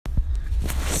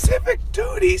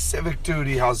Civic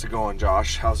Doody. How's it going,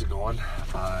 Josh? How's it going?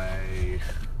 I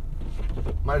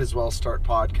might as well start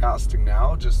podcasting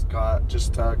now. Just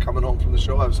coming home from the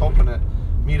show. I was hoping to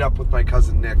meet up with my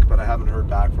cousin Nick, but I haven't heard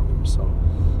back from him, so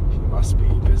he must be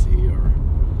busy or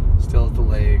still at the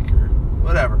lake or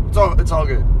whatever. It's all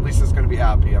good. At least it's going to be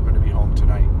happy. I'm going to be home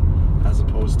tonight as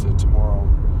opposed to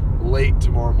late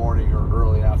tomorrow morning or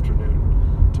early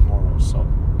afternoon tomorrow, so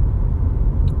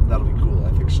that'll be cool.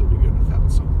 I think she'll be good with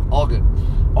that. So all good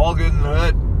in the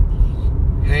hood.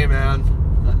 Hey man,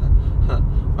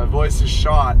 my voice is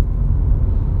shot.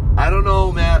 I don't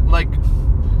know, man. Like,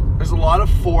 there's a lot of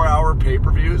 4-hour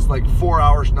pay-per-views, like 4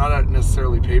 hours, not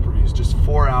necessarily pay-per-views, just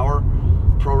 4-hour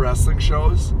pro wrestling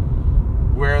shows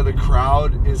where the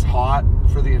crowd is hot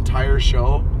for the entire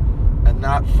show, and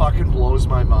that fucking blows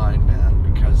my mind,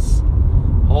 man, because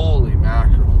holy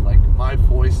mackerel, like, my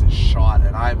voice is shot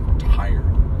and I'm tired.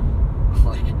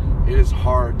 Like, it is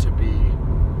hard to be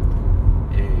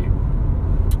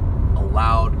a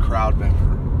loud crowd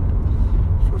member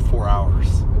for 4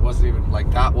 hours. It wasn't even, like,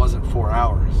 that wasn't 4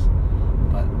 hours.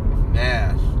 But,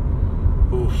 man,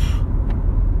 oof.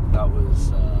 That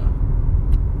was,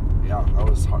 that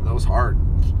was hard. That was hard.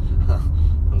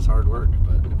 That was hard work,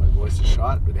 but my voice is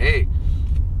shot. But, hey,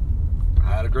 I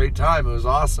had a great time. It was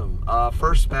awesome.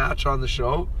 First match on the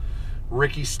show,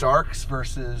 Ricky Starks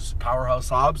versus Powerhouse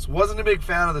Hobbs. Wasn't a big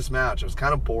fan of this match. I was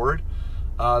kind of bored.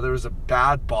 There was a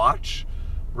bad botch.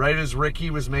 Right as Ricky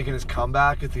was making his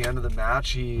comeback at the end of the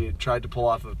match, he tried to pull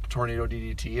off a tornado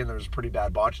DDT, and there was a pretty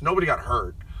bad botch. Nobody got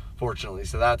hurt, fortunately,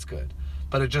 so that's good.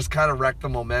 But it just kind of wrecked the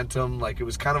momentum. Like, it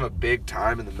was kind of a big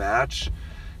time in the match.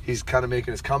 He's kind of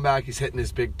making his comeback. He's hitting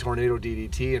his big tornado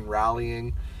DDT and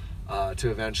rallying to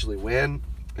eventually win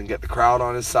and get the crowd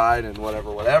on his side and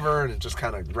whatever, and it just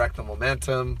kind of wrecked the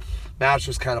momentum. Match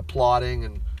was kind of plodding,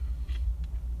 and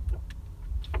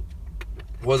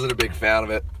wasn't a big fan of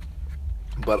it,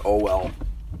 but oh well.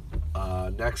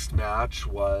 Next match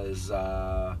was,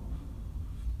 I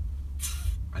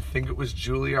think it was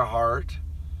Julia Hart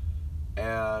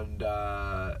and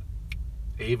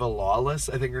Ava Lawless,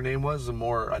 I think her name was, a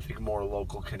more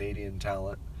local Canadian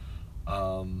talent.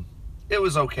 It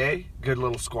was okay. Good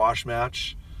little squash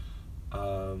match.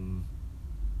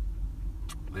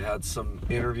 They had some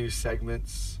interview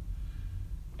segments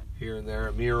here and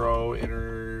there. Miro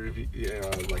interview,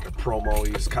 like a promo.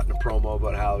 He was cutting a promo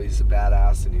about how he's a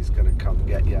badass and he's gonna come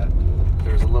get you.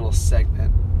 There's a little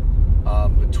segment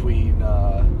between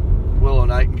Willow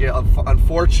Nightingale.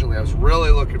 Unfortunately, I was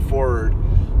really looking forward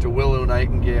to Willow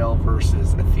Nightingale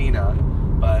versus Athena,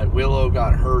 but Willow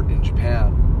got hurt in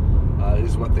Japan,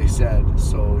 is what they said,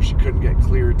 so she couldn't get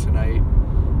cleared tonight.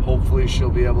 Hopefully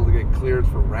she'll be able to get cleared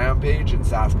for Rampage in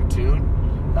Saskatoon.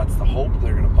 That's the hope.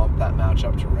 They're going to bump that match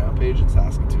up to Rampage in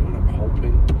Saskatoon. I'm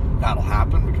hoping that'll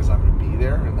happen because I'm going to be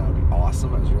there, and that would be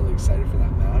awesome. I was really excited for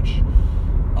that match.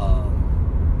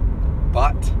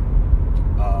 But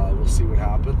we'll see what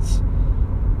happens.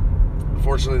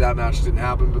 Unfortunately, that match didn't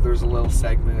happen, but there's a little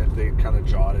segment. They kind of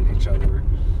jawed at each other.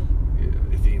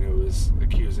 Athena was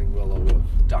accusing Willow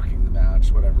of ducking the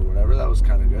match, whatever. That was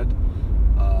kind of good.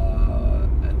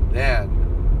 And then,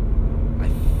 I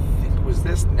think, was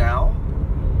this now?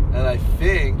 And I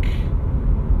think,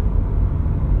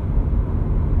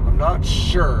 I'm not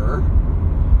sure.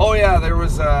 Oh yeah, there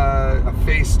was a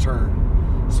face turn.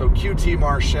 So QT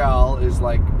Marshall is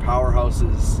like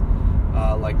Powerhouse's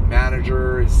like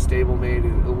manager, his stablemate,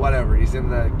 whatever. He's in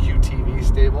the QTV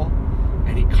stable,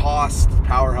 and he cost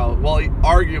Powerhouse. Well, he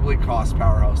arguably cost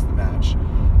Powerhouse the match.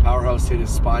 Powerhouse hit his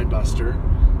spine buster,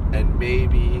 and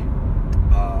maybe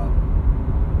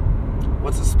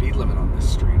what's the speed limit on this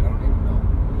street? I don't even know.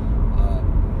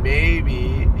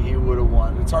 Maybe he would have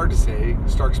won. It's hard to say.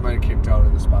 Starks might have kicked out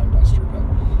of the spine buster,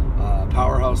 but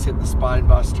Powerhouse hit the spine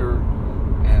buster,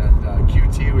 and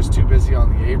QT was too busy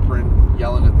on the apron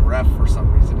yelling at the ref for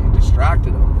some reason. He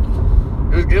distracted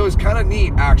him. It was kind of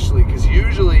neat, actually, because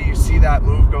usually you see that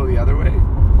move go the other way,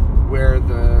 where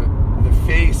the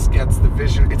face gets the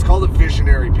vision. It's called a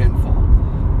visionary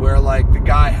pinfall, where like the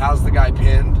guy has the guy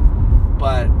pinned,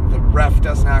 but the ref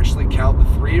doesn't actually count the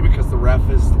 3 because the ref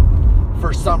is,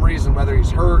 for some reason, whether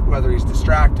he's hurt, whether he's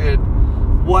distracted,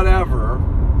 whatever,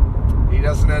 he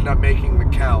doesn't end up making the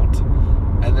count,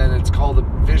 and then it's called a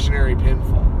visionary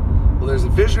pinfall. Well, there's a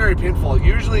visionary pinfall.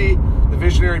 Usually the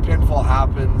visionary pinfall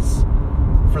happens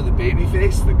for the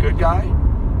babyface, the good guy.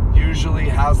 Usually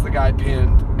has the guy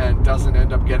pinned and doesn't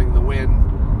end up getting the win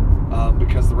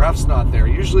because the ref's not there.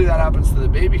 Usually that happens to the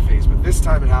babyface, but this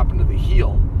time it happened to the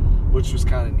heel, which was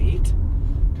kind of neat.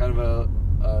 Kind of a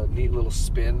neat little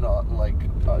spin on like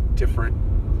a different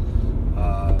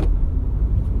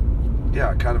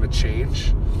kind of a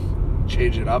change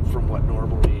it up from what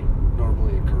normally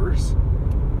occurs.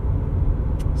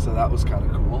 So that was kind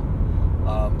of cool.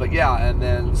 But yeah, and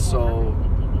then so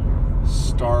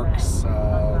Starks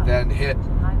then hit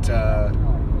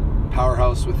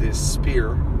Powerhouse with his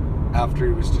spear after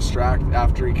he was distracted,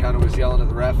 after he kind of was yelling at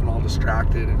the ref and all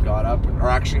distracted and got up, or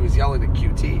actually he was yelling at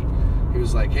QT. He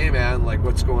was like, hey man, like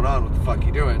what's going on? What the fuck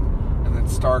you doing? And then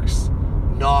Starks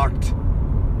knocked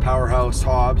Powerhouse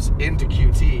Hobbs into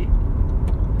QT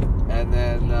and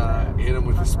then hit him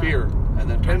with a spear and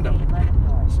then pinned him.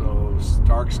 So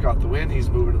Starks got the win. He's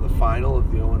moving to the final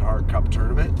of the Owen Hart Cup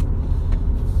tournament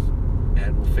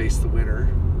and will face the winner.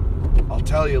 I'll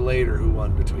tell you later who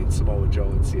won between Samoa Joe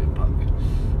and CM Punk.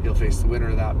 He'll face the winner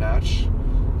of that match.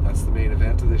 That's the main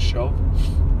event of this show.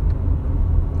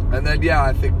 And then, yeah,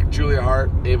 I think Julia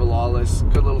Hart, Ava Lawless,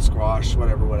 good little squash,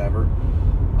 whatever.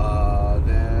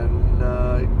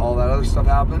 Then all that other stuff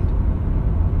happened.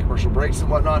 Commercial breaks and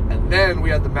whatnot. And then we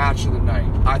had the match of the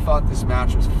night. I thought this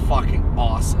match was fucking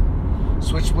awesome.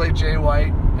 Switchblade Jay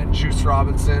White and Juice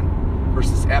Robinson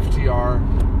versus FTR.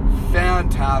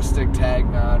 Fantastic tag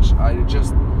match. I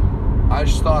just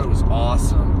thought it was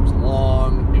awesome. It was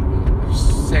long. It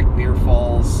was sick near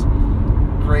falls.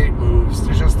 Great moves.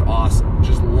 They're just awesome.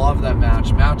 Just love that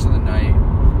match. Match of the night.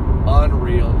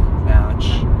 Unreal match.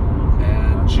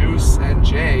 And Juice and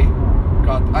Jay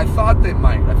I thought they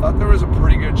might. I thought there was a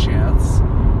pretty good chance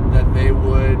that they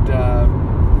would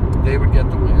get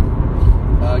the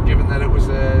win, given that it was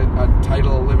a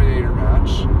title eliminator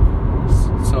match.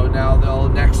 So now they'll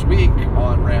next week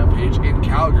on Rampage in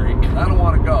Calgary. Kind of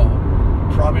want to go.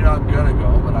 Probably not gonna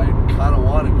go, but I kind of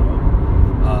want to go.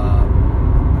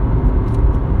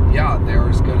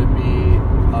 There's gonna be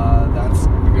that's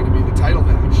gonna be the title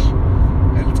match,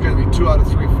 and it's gonna be 2 out of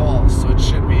 3 falls. So it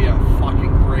should be a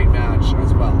fucking great match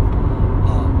as well.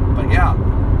 But yeah,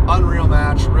 unreal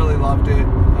match. Really loved it.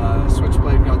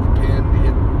 Switchblade got the pin.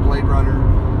 Hit Blade Runner.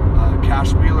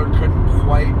 Cash Wheeler couldn't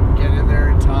quite get in there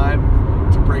in time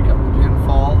to break up the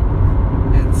pinfall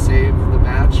and save the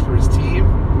match for his team.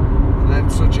 And then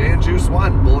so Jay and Juice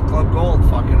won. Bullet Club Gold.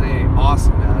 Fucking a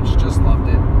awesome match. Just loved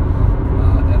it.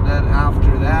 And then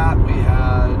after that we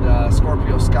had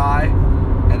Scorpio Sky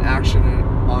and Action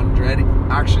Andretti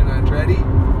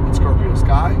and Scorpio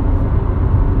Sky.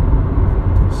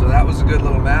 So that was a good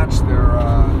little match. They're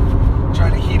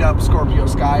trying to heat up Scorpio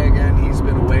Sky again. He's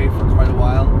been away for quite a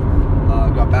while.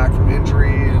 Got back from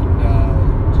injury and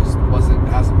just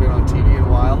hasn't been on TV in a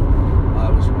while.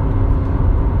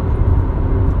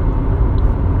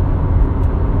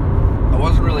 I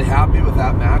wasn't really happy with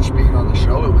that match being on the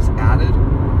show. It was added.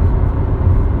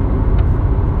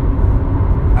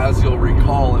 As you'll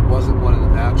recall, it wasn't one of the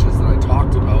matches that I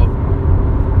talked about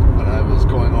when I was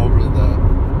going over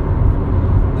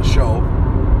the show,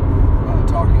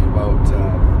 talking about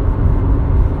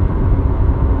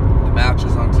the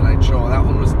matches on tonight's show. That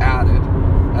one was added,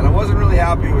 and I wasn't really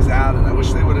happy it was added. I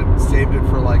wish they would have saved it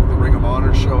for like the Ring of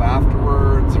Honor show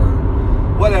afterwards or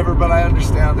whatever, but I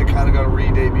understand they kind of got to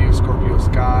re-debut Scorpio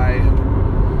Sky and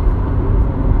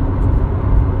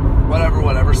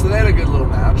whatever. So they had a good little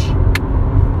match.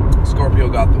 Scorpio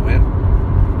got the win,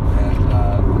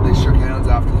 and they shook hands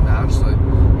after the match. So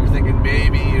you're thinking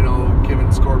maybe,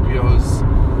 given Scorpio's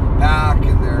back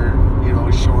and they're,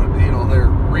 showing, they're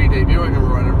re-debuting him or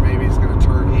whatever, maybe he's going to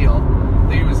turn heel. I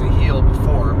think he was a heel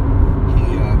before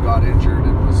he got injured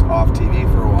and was off TV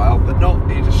for a while, but no,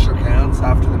 he just shook hands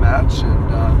after the match, and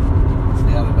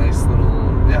they had a nice little,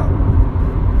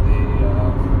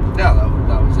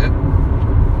 that was it.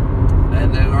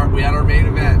 And then we had our main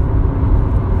event.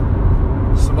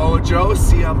 Samoa Joe,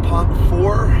 CM Punk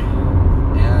 4,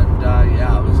 and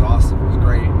it was awesome. It was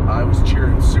great. I was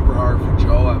cheering super hard for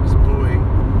Joe. I was booing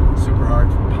super hard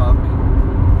for Punk.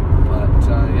 But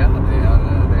they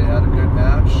had a good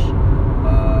match.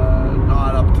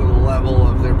 Not up to the level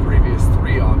of their previous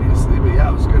 3, obviously, but yeah,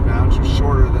 it was a good match. It was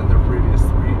shorter than their previous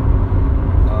 3.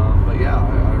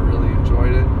 I really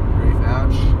enjoyed it. Great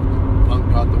match. Punk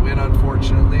got the win,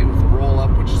 unfortunately, with the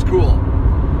roll-up, which is cool.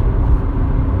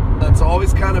 That's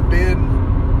always kind of been,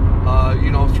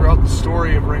 throughout the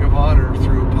story of Ring of Honor,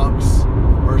 through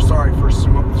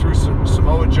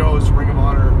Samoa Joe's Ring of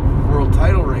Honor World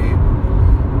Title reign,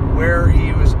 where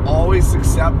he was always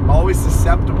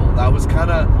susceptible. That was kind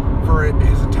of, for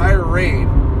his entire reign,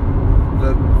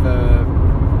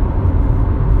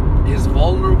 his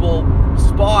vulnerable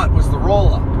spot was the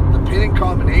roll-up, the pinning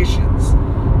combinations.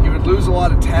 He would lose a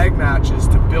lot of tag matches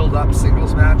to build up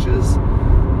singles matches.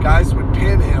 Guys would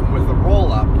pin him with a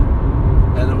roll-up,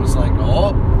 and it was like,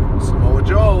 oh, Samoa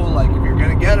Joe, like, if you're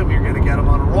going to get him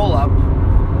on a roll-up,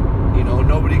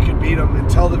 beat him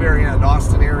until the very end.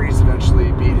 Austin Aries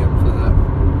eventually beat him for the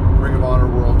Ring of Honor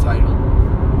World title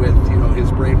with, you know,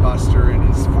 his brainbuster and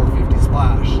his 450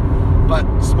 splash.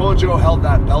 But Samoa Joe held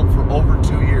that belt for over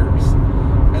 2 years.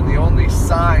 And the only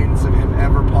signs of him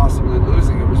ever possibly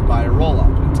losing it was by a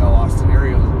roll-up until Austin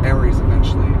Aries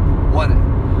eventually won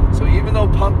it. So even though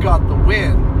Punk got the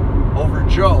win over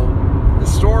Joe, the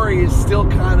story is still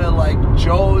kind of like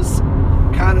Joe's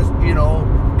kind of, you know,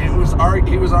 he was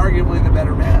arguably the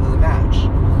better man in the match.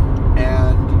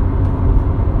 And,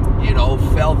 you know,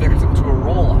 fell victim to a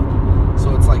roll-up.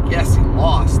 So it's like, yes, he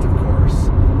lost, of course,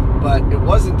 but it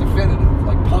wasn't definitive.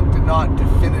 Like, Punk did not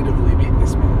definitively beat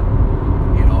this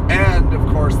man. You know, and of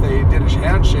course they did a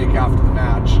handshake after the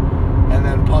match, and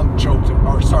then Joe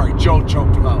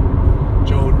choked him out.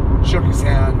 Joe shook his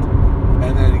hand,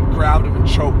 and then he grabbed him and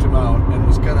choked him out, and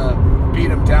was gonna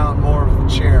beat him down more with the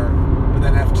chair, but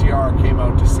then FTR came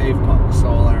out to save Punk.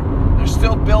 So they're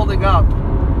still building up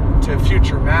to a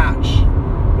future match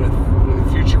with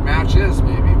future matches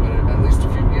maybe, but at least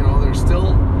you know, they're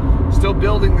still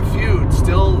building the feud.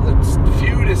 Still, the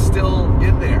feud is still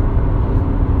in there.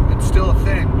 It's still a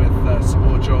thing with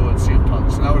Samoa Joe and CM Punk,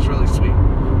 so that was really sweet.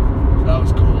 So that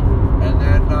was cool. And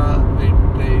then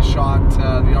they shot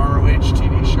the ROH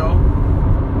TV show,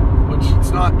 which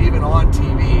it's not even on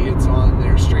TV. It's on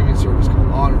their streaming service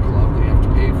called Honor Club that you have to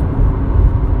pay for.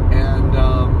 And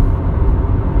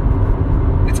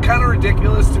it's kind of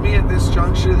ridiculous to me at this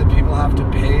juncture that people have to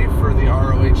pay for the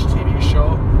ROH TV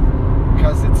show,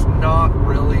 because it's not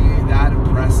really that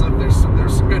impressive. There's some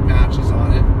good matches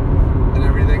on it and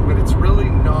everything, but it's really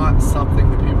not something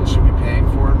that people should be paying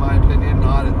for, in my opinion.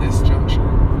 Not at this juncture.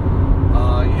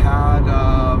 You had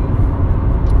a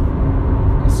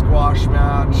squash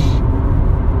match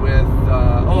with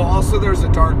also there's a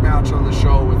dark match on the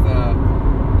show with I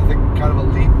think kind of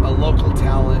a local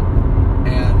talent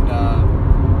and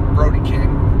Brody King,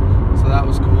 so that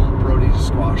was cool. Brody just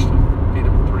squashed him, beat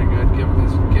him pretty good, gave him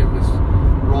his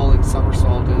rolling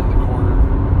somersault into the corner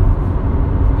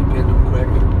and pinned him quick.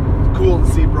 Cool to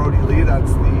see Brody Lee.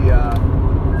 That's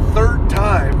the third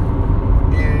time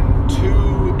in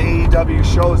 2 AEW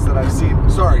shows that I've seen.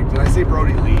 Sorry, did I say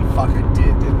Brody Lee? Fuck, I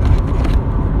did, didn't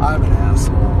I? I'm an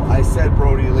asshole. I said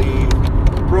Brody Lee.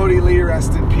 Brody Lee,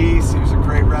 rest in peace. He was a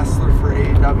great wrestler for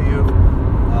AEW.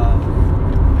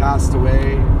 Passed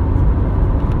away.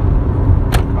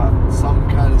 Got some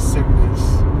kind of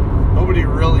sickness. Nobody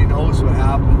really knows what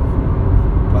happened.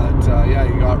 But yeah,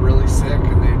 he got really sick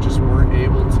and they just weren't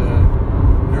able to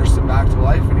nurse him back to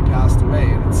life, and he passed away,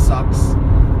 and it sucks.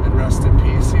 And rest in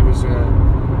peace. He was a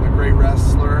great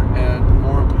wrestler, and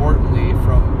more importantly,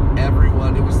 from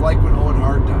everyone, it was like when Owen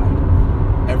Hart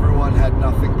died. Everyone had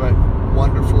nothing but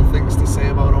wonderful things to say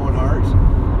about Owen Hart,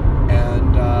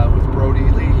 and with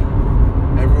Brody Lee,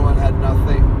 everyone had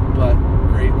nothing but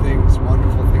great things,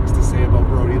 wonderful things to say about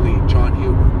Brody Lee. John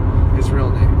Huber, his real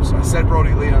name. So I said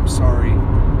Brody Lee, I'm sorry.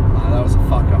 That was a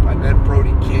fuck up. I meant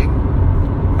Brody King.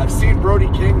 I've seen Brody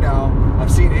King now.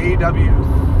 I've seen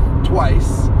AEW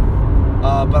twice,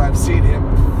 but I've seen him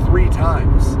 3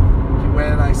 times.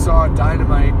 When I saw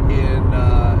Dynamite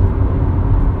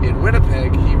in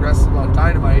Winnipeg, he wrestled on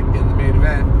Dynamite in the main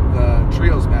event, the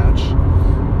Trios match.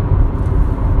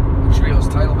 The Trios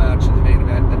title match in the main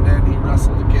event, and then he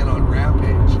wrestled again on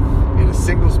Rampage in a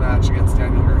singles match against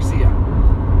Daniel Garcia.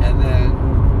 And then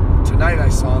tonight I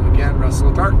saw him again wrestle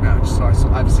a dark match. So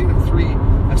I've seen him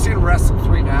wrestle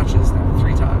 3 matches now,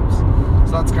 3 times.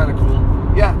 So that's kind of cool.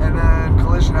 Yeah, and then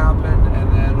Collision happened,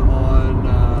 and then on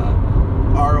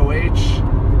ROH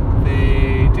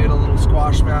they did a little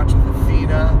squash match with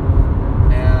Athena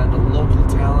and a local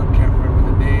talent, can't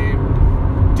remember the name.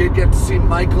 Did get to see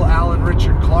Michael Allen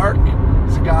Richard Clark.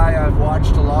 He's a guy I've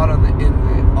watched a lot on the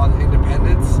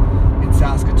Independence in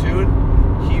Saskatoon.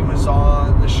 He was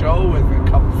on the show with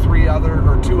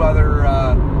 2 other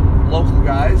local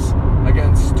guys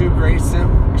against Stu Grayson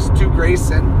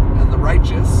and the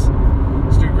Righteous.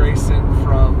 Stu Grayson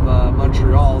from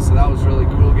Montreal, so that was really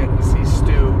cool getting to see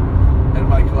Stu and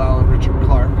Michael Allen Richard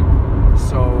Clark.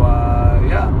 So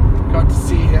yeah, got to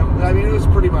see him. I mean, it was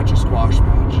pretty much a squash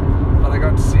match, but I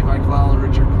got to see Michael Allen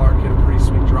Richard Clark hit a pretty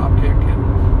sweet drop kick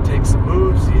and take some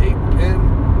moves. He ate the pin,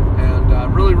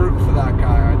 and really rooting for that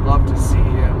guy. I'd love to see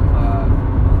him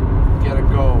get a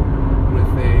go with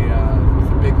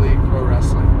a big league pro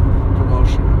wrestling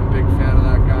promotion. I'm a big fan of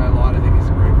that guy a lot. I think he's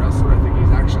a great wrestler. I think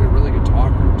he's actually a really good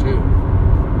talker too.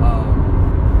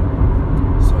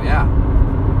 So yeah,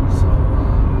 so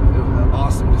it was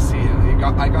awesome to see him.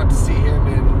 I got to see him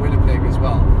in Winnipeg as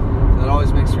well. That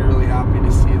always makes me really happy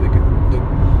to see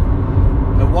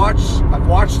I've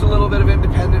watched a little bit of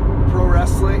independent pro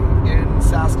wrestling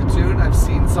Saskatoon. I've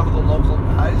seen some of the local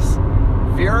guys.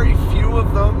 Very few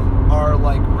of them are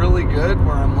like really good,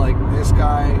 where I'm like, this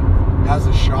guy has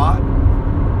a shot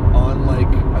on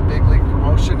like a big league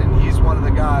promotion, and he's one of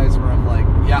the guys where I'm like,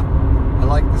 yeah, I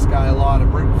like this guy a lot.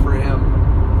 I'm rooting for him.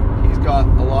 He's got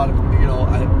a lot of,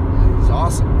 he's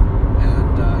awesome,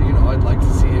 and I'd like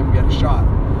to see him get a shot.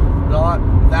 Not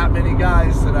that many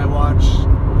guys that I watch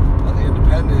on the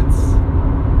independents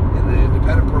in the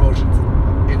independent promotions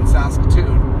in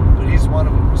Saskatoon, but he's one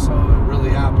of them. So I'm really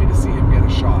happy to see him get a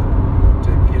shot. To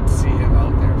get to see him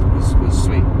out there was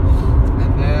sweet.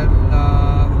 And then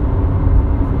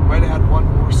might have had one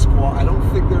more squash. I don't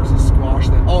think there was a squash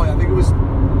then. Oh, I think it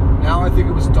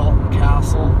was Dalton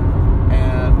Castle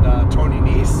and Tony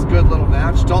Nese. Good little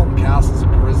match. Dalton Castle's a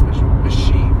charisma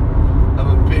machine. I'm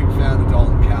a big fan of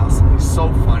Dalton Castle. He's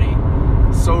so funny,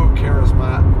 so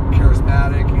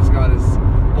charismatic. He's got his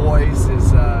boys,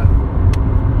 his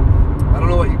I don't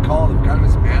know what you call them, kind of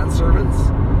his manservants,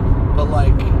 but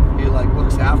like he like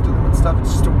looks after them and stuff.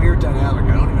 It's just a weird dynamic.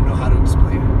 I don't even know how to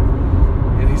explain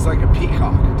it. And he's like a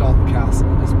peacock, Dalton Castle.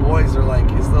 And his boys are like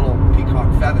his little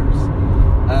peacock feathers.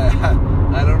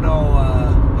 I don't know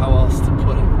how else to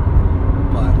put it,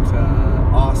 but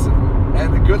awesome.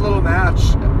 And a good little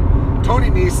match. Tony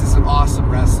Nese is an awesome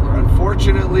wrestler.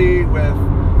 Unfortunately, with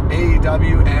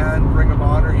AEW and Ring of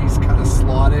Honor, he's kind of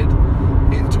slotted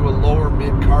into a lower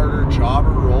mid-carder jobber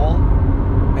role.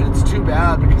 And it's too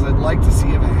bad, because I'd like to see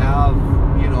him have,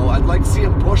 I'd like to see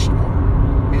him pushed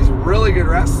more. He's a really good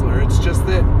wrestler. It's just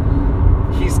that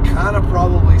he's kind of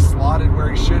probably slotted where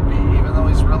he should be, even though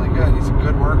he's really good. He's a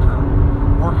good worker.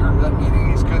 That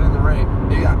meaning he's good in the ring.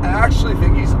 Yeah, I actually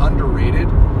think he's underrated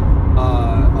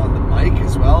on the mic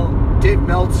as well. Dave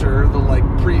Meltzer, the like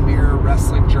premier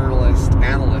wrestling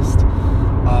analyst,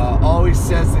 always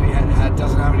says that he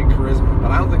doesn't have any charisma,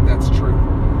 but I don't think that's true.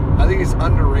 I think he's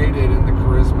underrated in the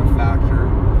charisma factor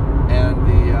and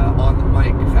the on the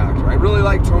mic factor. I really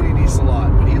like Tony Nese a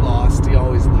lot, but he lost. He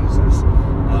always loses.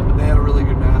 But they had a really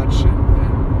good match,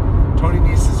 and Tony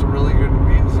Nese is a really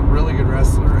good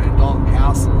wrestler, and Dalton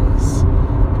Castle is.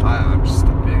 I'm just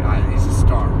a big. He's a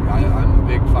star. I'm a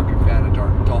big fucking fan of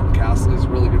Dalton Castle. He's a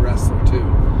really good wrestler too.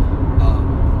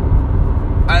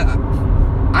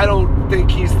 I don't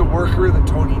think he's the worker that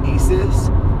Tony Nese is,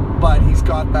 but he's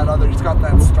got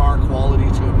that star quality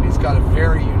to him. And he's got a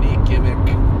very unique gimmick,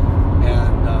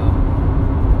 and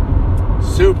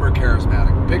super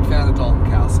charismatic. Big fan of Dalton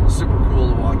Castle. Super cool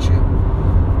to watch him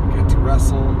get to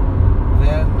wrestle.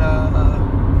 Then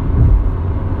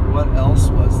what else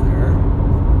was there?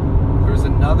 There was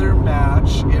another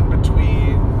match in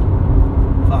between.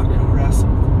 Who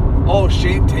wrestled? Oh,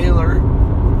 Shane Taylor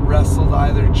wrestled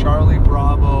either Charlie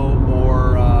Bravo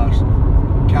or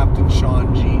Captain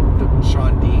Sean Dean.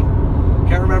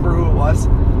 Can't remember who it was.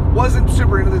 Wasn't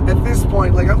super into this. At this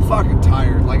point, like, I'm fucking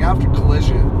tired. Like, after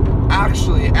Collision,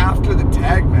 actually, after the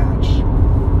tag match,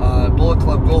 Bullet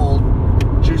Club Gold,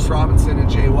 Juice Robinson and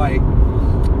Jay White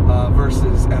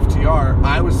versus FTR,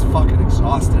 I was fucking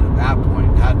exhausted at that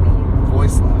point. Had no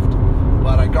voice left.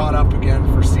 But I got up again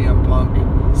for CM Punk,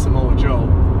 Samoa Joe.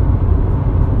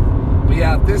 But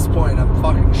yeah, at this point, I'm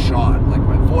fucking shot. Like,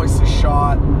 my voice is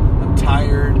shot. I'm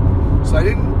tired. So I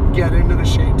didn't get into the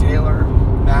Shane Taylor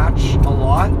match a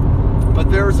lot. But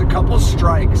there was a couple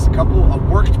strikes, a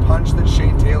worked punch that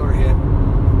Shane Taylor hit,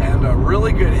 and a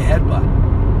really good headbutt.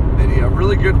 A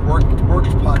really good worked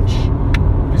punch.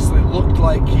 Obviously looked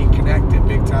like he connected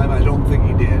big time. I don't think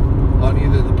he did on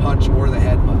either the punch or the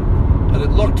headbutt. But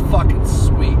it looked fucking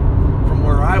sweet from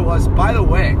where I was. By the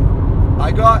way,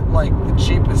 I got like the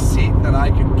cheapest seat that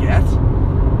I could get,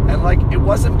 and like it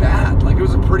wasn't bad. Like, it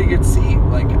was a pretty good seat.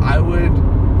 Like, I would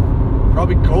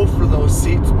probably go for those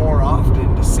seats more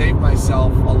often to save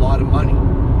myself a lot of money,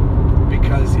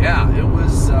 because yeah, it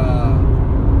was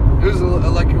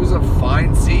a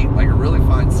fine seat, like a really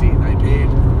fine seat. I paid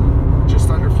just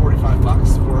under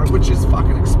 $45 for it, which is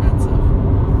fucking expensive.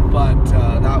 But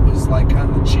that was like kind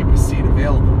of the cheapest seat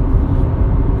available.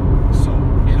 So,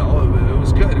 it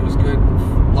was good. It was good.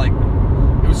 Like,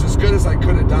 it was as good as I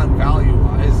could have done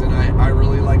value-wise, and I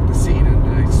really liked the seat, and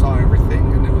I saw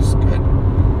everything, and it was good.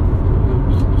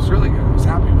 It was really good. I was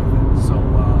happy with it.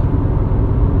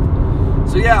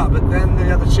 So yeah, but then they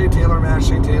had the Shane Taylor match.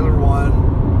 Shane Taylor won.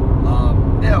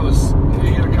 He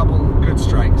hit a couple good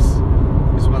strikes,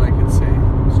 is what I can say.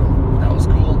 So that was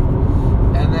cool.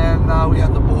 And then we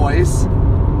had the boys,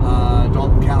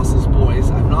 Dalton Castle's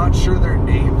boys. I'm not sure their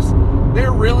names.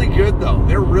 They're really good, though.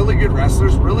 They're really good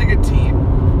wrestlers, really good team.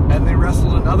 And they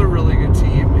wrestled another really good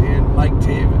team in Matt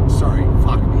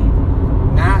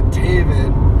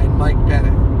Taven and Mike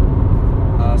Bennett.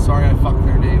 Sorry I fucked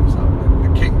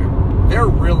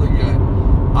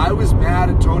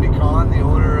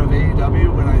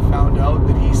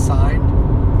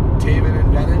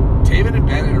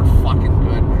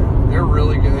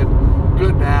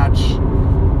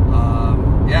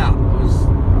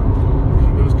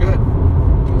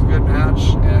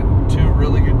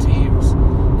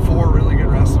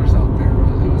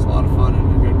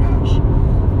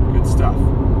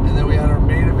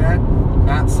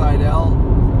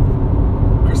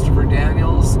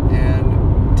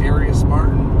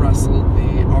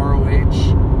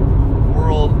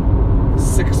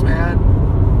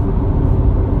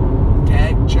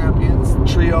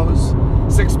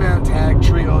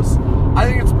trios. I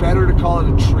think it's better to call it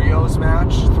a trios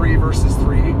match, 3 versus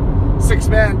 3.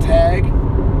 6-man tag,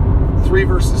 3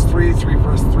 versus 3, 3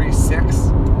 versus 3, 6.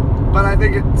 But I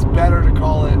think it's better to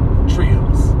call it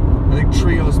trios. I think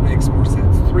trios makes more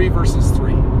sense. 3 versus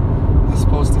 3, as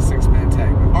opposed to 6-man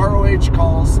tag. But ROH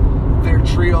calls their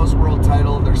trios world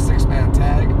title their 6-man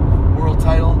tag world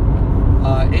title.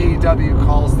 AEW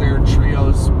calls their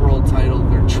trios world title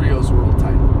their trios world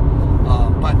title.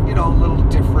 But, you know, a little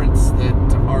difference that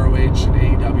ROH and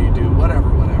AEW do. Whatever.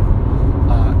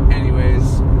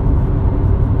 Anyways,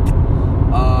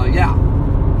 yeah,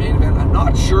 main event. I'm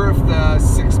not sure if the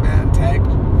 6-man tag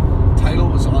title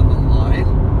was on the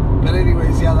line. But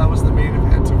anyways, yeah, that was the main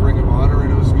event of Ring of Honor,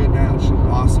 and it was a good match. It was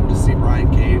awesome to see Brian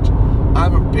Cage.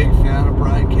 I'm a big fan of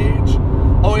Brian Cage.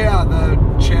 Oh yeah, the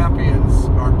champions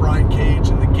are Brian Cage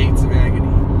and the Gates of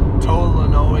Agony. Toa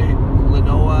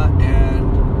Linoa and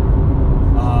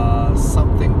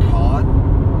something Khan.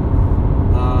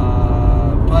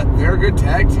 But they're a good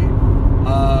tag team.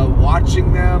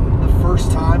 Watching them the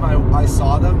first time I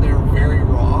saw them, they were very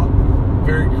raw,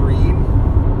 very green.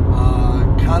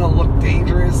 Kind of looked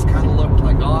dangerous, kind of looked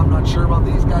like, oh, I'm not sure about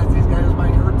these guys. These guys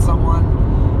might hurt someone.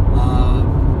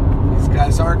 These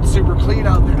guys aren't super clean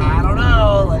out there. I don't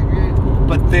know.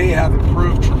 But they have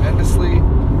improved tremendously.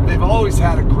 They've always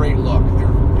had a great look. They're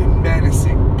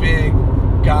menacing, big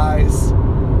guys.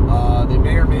 They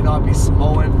may or may not be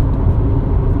Samoan.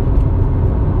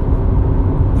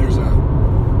 There's a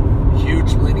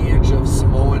huge lineage of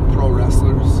Samoan pro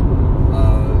wrestlers.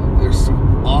 There's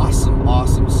some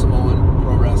awesome Samoan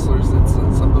pro wrestlers. It's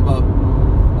something about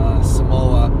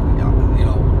Samoa, you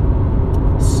know,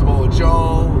 Samoa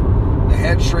Joe, the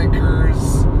Head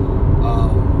Shrinkers,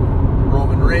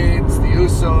 Roman Reigns, the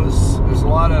Usos. There's a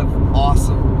lot of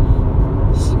awesome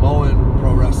Samoan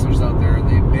pro wrestlers out there, and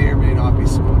they may or may not be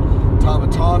Samoan. Tama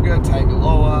Tonga,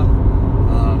 Tangaloa.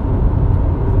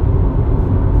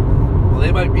 Well,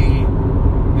 they might be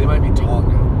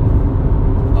Tonga.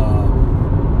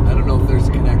 I don't know if there's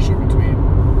a connection between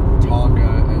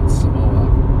Tonga and Samoa.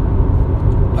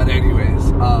 But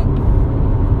anyways,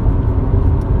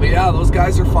 but yeah, those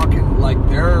guys are fucking, like,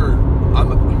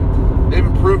 they've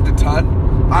improved a ton.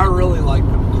 I really like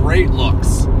them. Great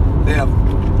looks. They have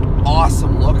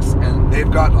awesome looks, and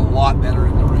they've gotten a lot better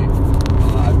in the ring.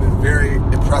 I've been very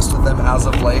impressed with them as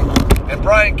of late. And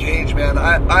Brian Cage, man,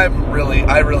 I really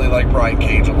like Brian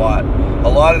Cage a lot. A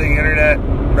lot of the internet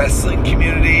wrestling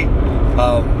community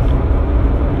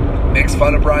makes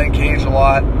fun of Brian Cage a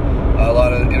lot. A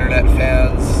lot of internet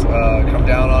fans come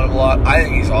down on him a lot. I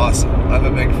think he's awesome. I'm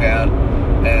a big fan.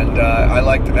 And I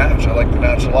like the match. I like the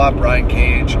match a lot. Brian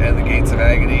Cage and the Gates of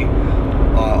Agony,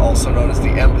 also known as the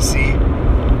Embassy,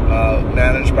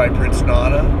 managed by Prince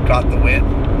Nana, got the win.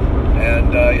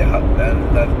 And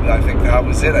I think that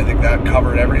was it. I think that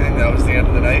covered everything. That was the end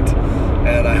of the night.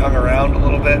 And I hung around a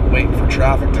little bit, waiting for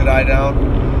traffic to die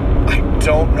down. I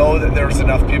don't know that there was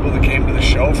enough people that came to the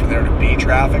show for there to be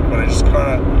traffic, but I just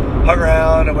kind of hung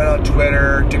around. I went on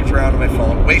Twitter, dicked around on my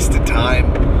phone, wasted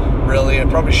time, really. I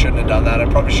probably shouldn't have done that. I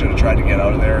probably should have tried to get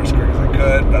out of there as quick as I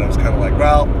could, but I was kind of like,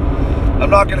 well, I'm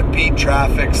not going to beat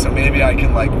traffic, so maybe I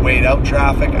can, like, wait out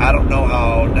traffic. I don't know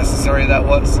how necessary that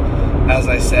was, as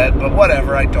I said, but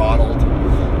whatever, I dawdled.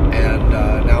 And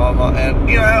now I'm on, and,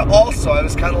 you know, also, I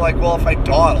was kind of like, well, if I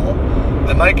dawdle,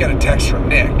 I might get a text from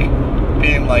Nick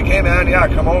being like, hey, man, yeah,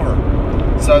 come over.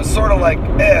 So I was sort of like,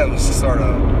 it was sort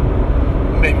of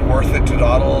maybe worth it to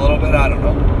dawdle a little bit. I don't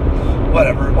know.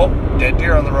 Whatever. Oh, dead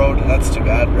deer on the road. That's too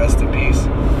bad. Rest in peace.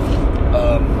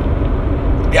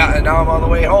 Yeah, and now I'm on the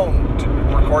way home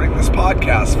recording this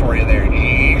podcast for you there.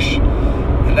 Yeesh.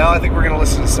 And now I think we're going to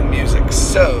listen to some music.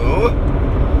 So,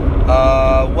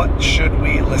 what should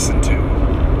we listen to?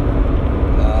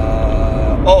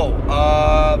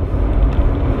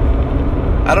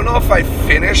 I don't know if I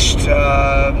finished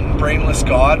Brainless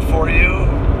God for you.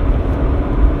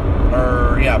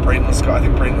 Or, yeah, Brainless God. I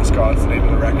think Brainless God is the name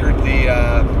of the record. The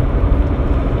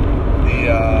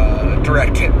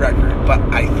direct hit record. But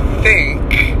I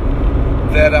think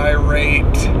that I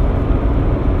rate...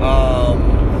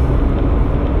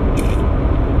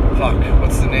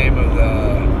 what's the name of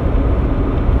the...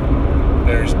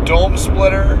 There's Dome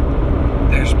Splitter.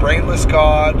 There's Brainless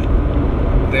God.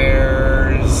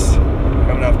 There's...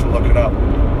 I'm going to have to look it up.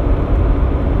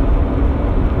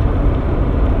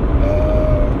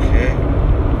 Okay.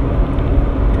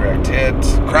 Direct hit.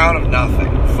 Crown of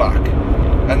Nothing. Fuck.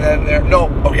 And then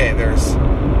there's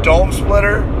Dome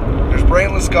Splitter. There's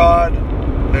Brainless God.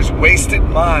 There's Wasted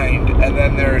Mind. And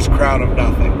then there's Crown of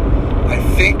Nothing. I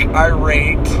think I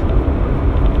rate...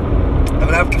 I'm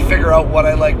going to have to figure out what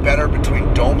I like better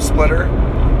between Dome Splitter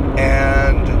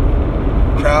and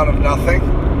Crown of Nothing.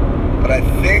 But I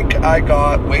think I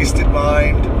got Wasted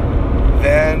Mind,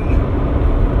 then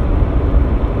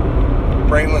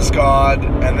Brainless God,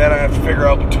 and then I have to figure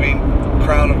out between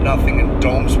Crown of Nothing and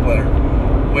Dome Splitter,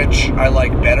 which I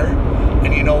like better.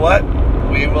 And you know what?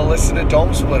 We will listen to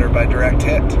Dome Splitter by Direct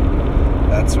Hit.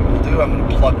 That's what we'll do. I'm going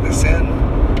to plug this in.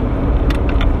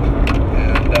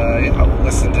 And yeah, we'll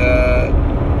listen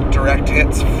to Direct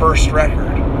Hit's first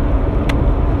record.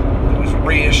 It was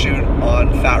reissued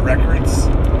on Fat Records,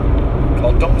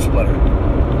 called Dome Splitter,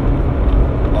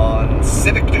 on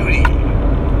Civic Doody.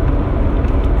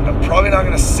 I'm probably not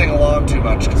going to sing along too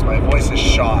much because my voice is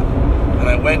shot, and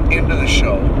I went into the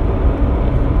show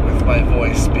with my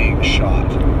voice being shot.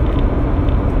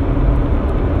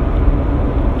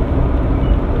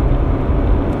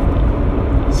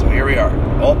 So here we are.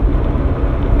 Oh,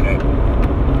 okay.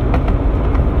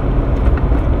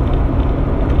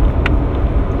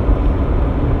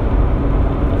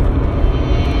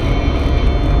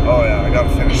 Oh yeah, I gotta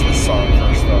finish this song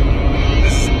first though.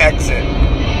 This is Exit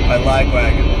by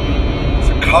Lagwagon. It's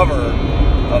a cover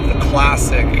of the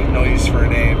classic No Use for a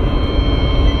Name.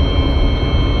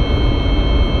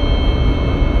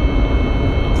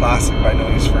 Classic by No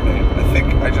Use for a Name. I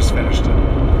think I just finished it.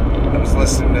 I was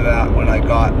listening to that when I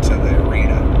got to the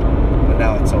arena, but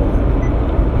now it's over.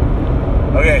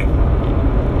 Okay.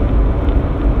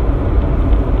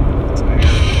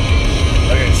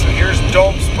 Okay, so here's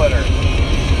Dome Splitter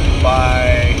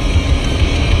by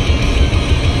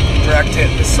Direct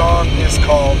Hit. The song is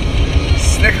called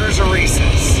Snickers or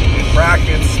Reese's, in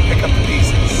brackets, pick up the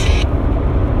pieces.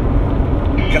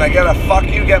 Can I get a fuck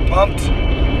you, get pumped?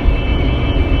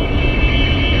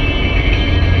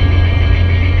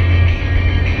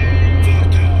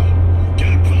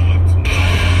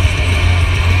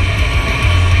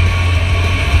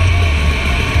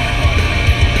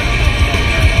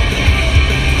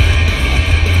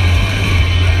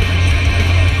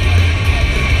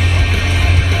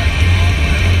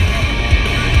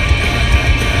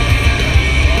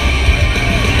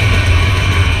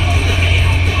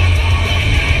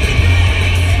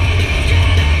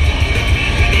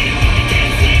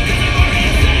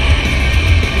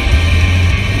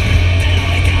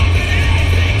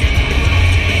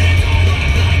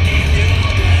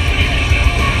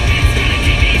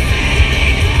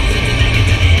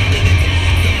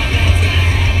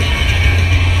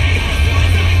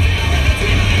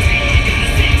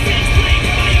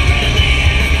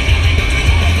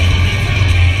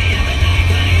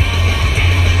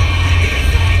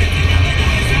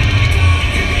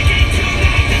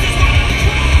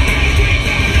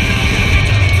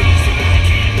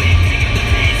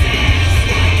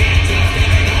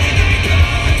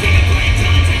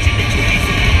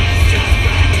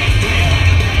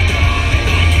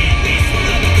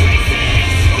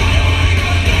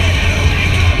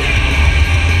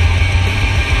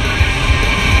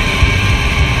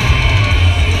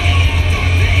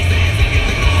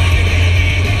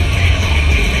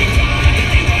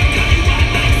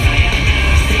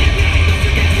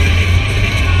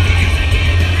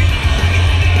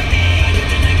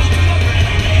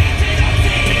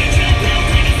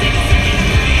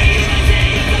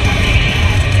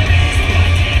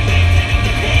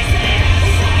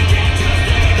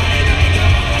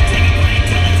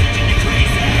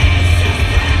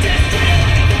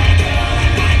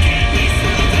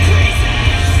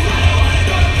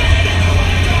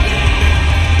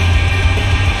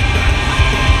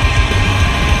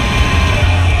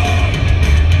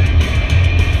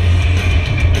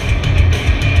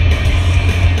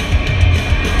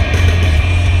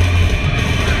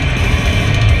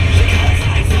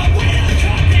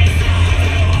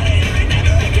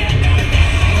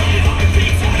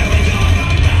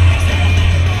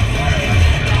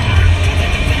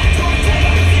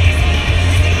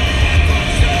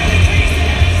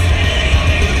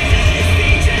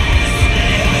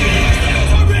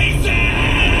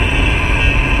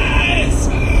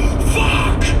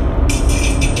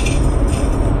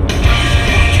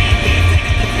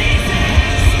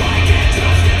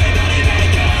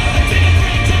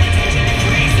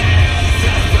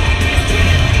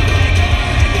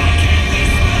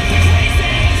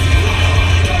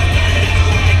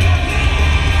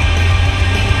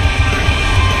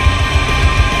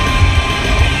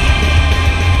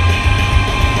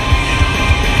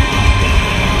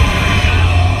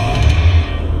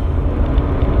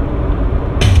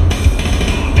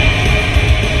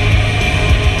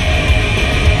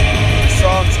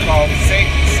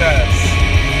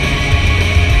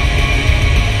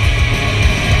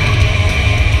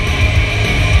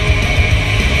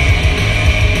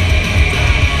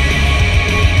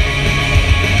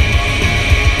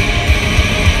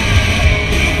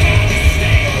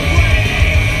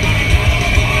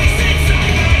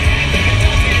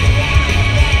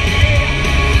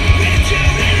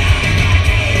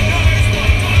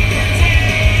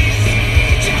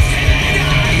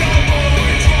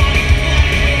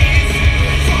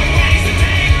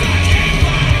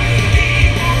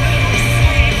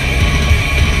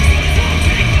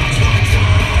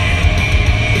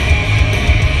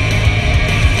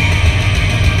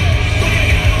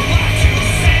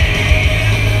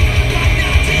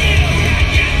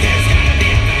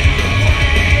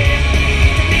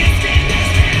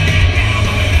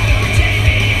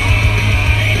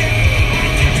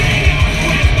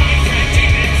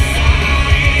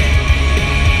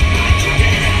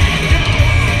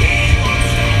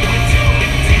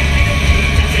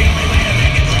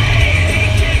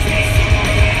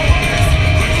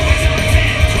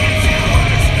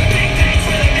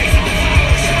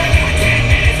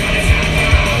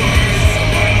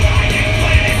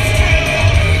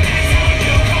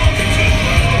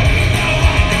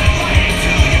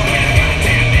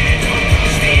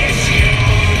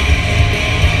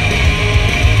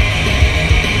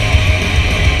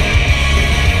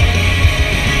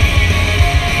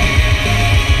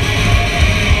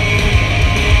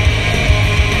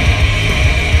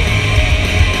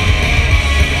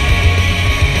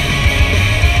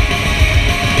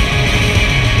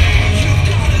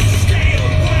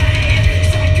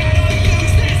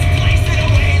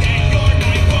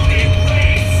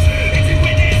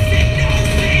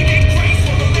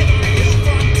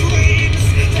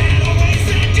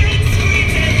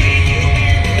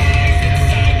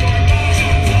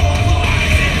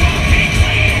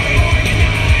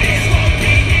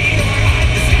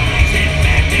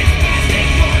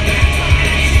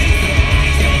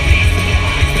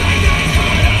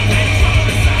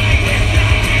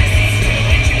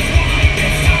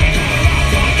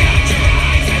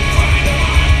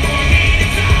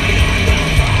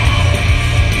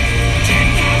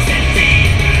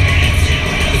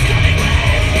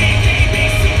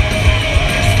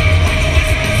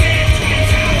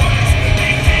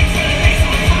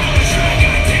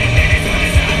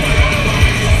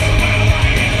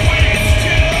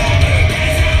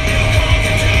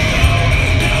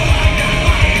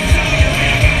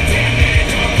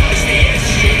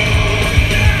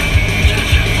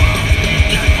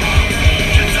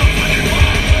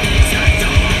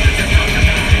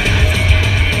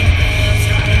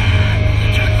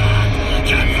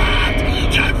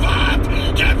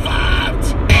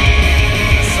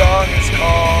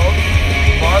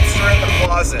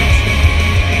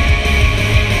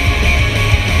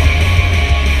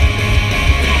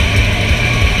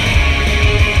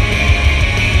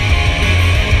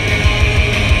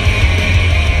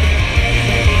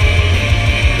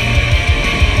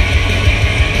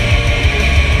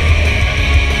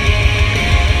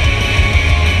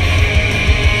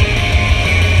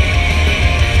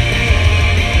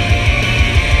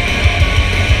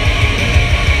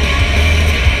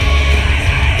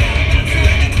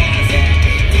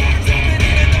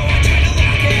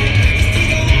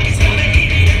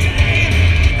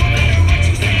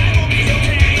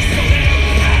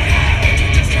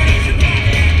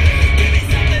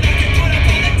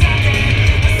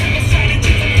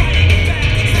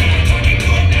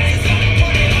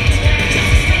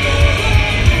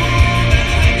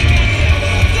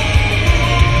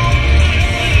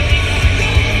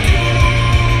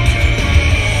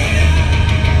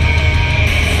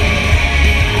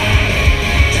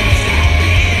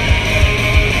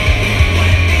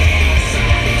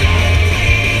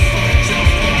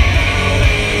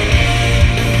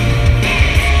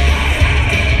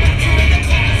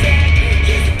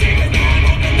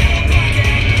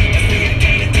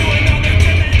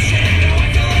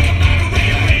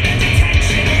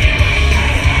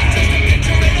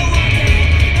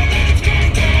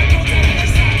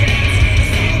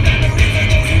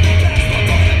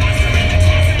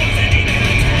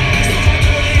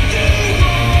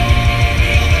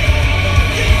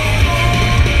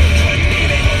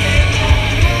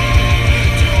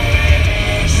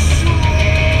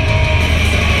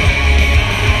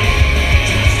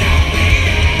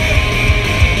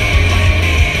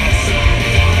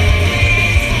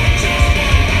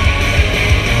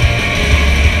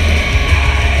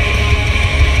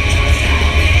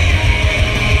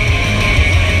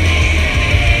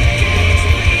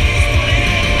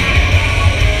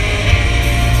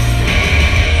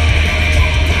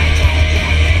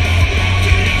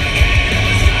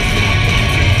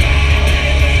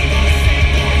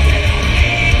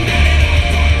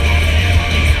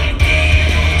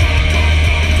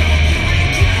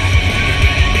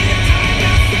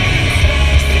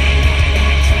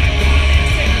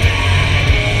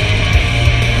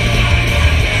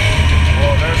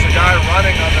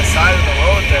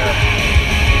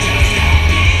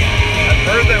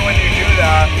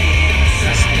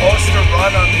 to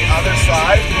run on the other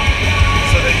side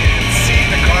so that you can see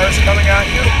the cars coming at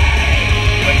you.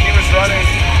 Like he was running,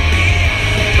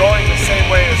 going the same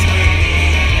way as me,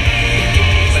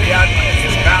 but he had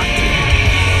his back to me,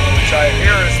 which I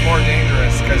hear is more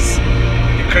dangerous because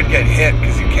you could get hit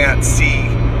because you can't see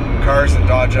cars and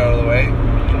dodge out of the way.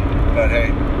 But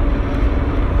hey,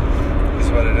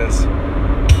 is what it is.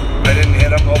 I didn't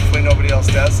hit him. Hopefully nobody else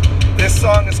does. This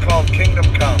song is called Kingdom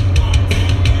Come.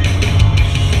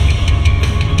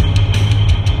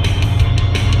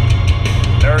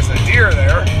 There's a deer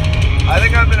there. I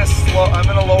think I'm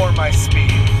gonna lower my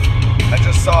speed. I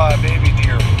just saw a baby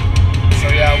deer. So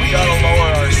yeah, we gotta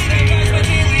lower our speed here.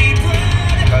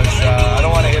 Because I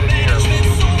don't want to hit a deer.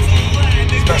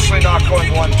 Especially not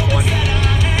going 120.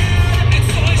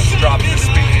 Let's drop the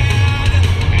speed.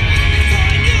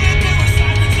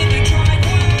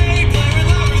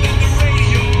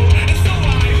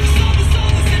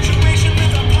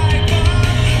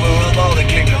 All the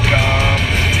kingdom come.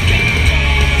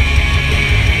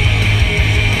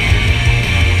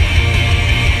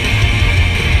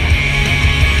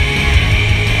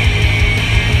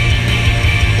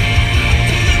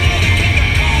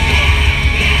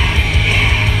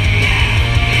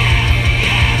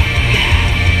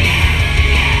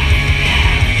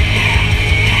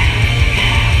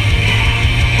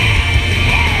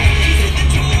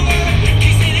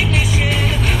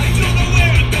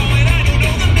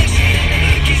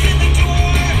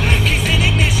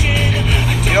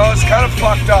 It's kind of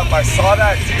fucked up. I saw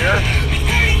that deer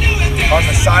on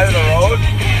the side of the road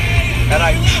and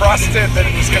I trusted that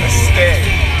it was going to stay,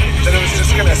 that it was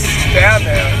just going to stand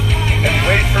there and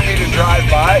wait for me to drive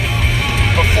by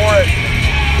before it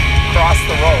crossed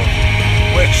the road,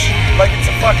 which, like, it's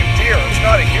a fucking deer, it's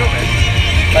not a human.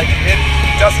 Like, it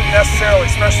doesn't necessarily,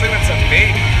 especially when it's a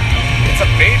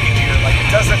baby deer, like,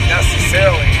 it doesn't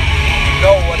necessarily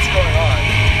know what's going on.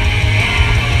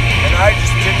 And I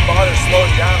just didn't bother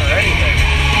slowing down or anything.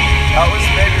 That was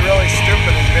maybe really stupid,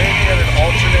 and maybe in an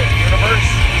alternate universe,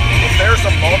 if there's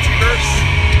a multiverse,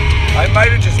 I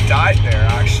might have just died there,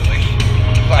 actually.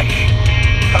 Like,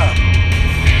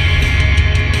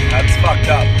 that's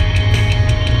fucked up.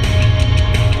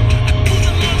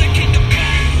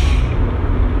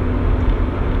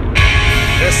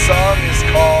 This song is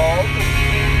called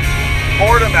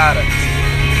Boredom Addict,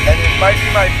 and it might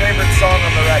be my favorite song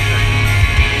on the record.